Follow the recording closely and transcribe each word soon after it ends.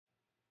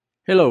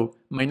Hello,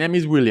 my name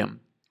is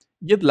William.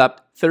 GitLab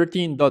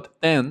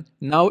 13.10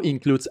 now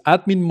includes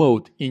admin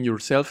mode in your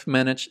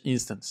self-managed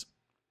instance.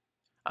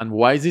 And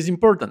why is this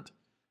important?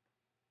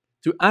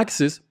 To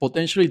access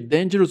potentially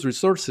dangerous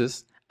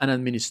resources, an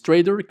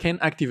administrator can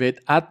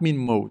activate admin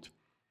mode.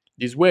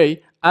 This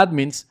way,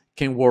 admins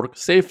can work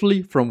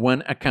safely from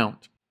one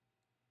account.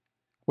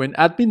 When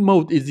admin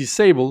mode is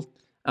disabled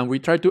and we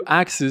try to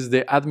access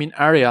the admin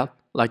area,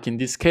 like in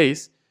this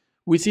case,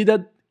 we see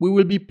that we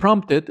will be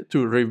prompted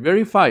to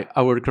re-verify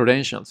our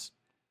credentials.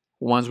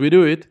 Once we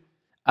do it,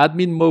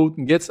 admin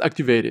mode gets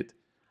activated,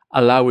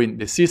 allowing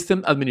the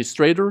system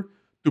administrator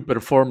to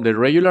perform the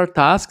regular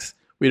tasks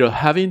without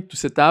having to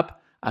set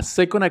up a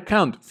second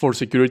account for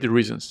security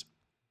reasons,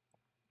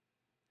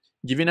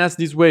 giving us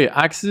this way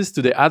access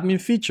to the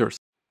admin features.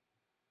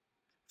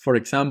 For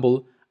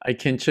example, I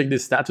can check the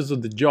status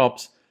of the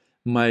jobs,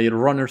 my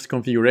runners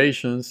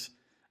configurations,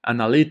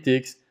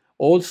 analytics,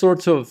 all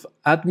sorts of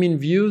admin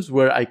views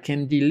where I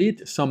can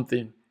delete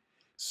something.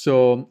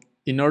 So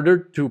in order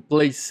to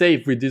play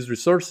safe with these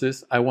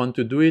resources, I want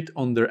to do it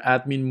under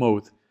admin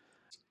mode.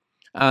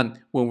 And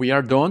when we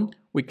are done,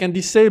 we can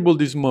disable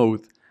this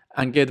mode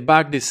and get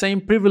back the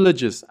same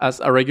privileges as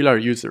a regular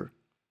user.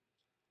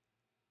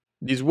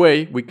 This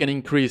way, we can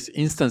increase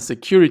instance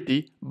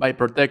security by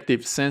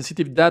protecting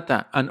sensitive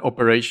data and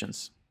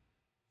operations.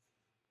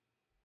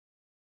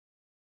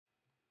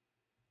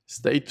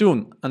 Stay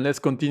tuned and let's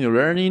continue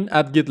learning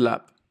at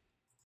GitLab.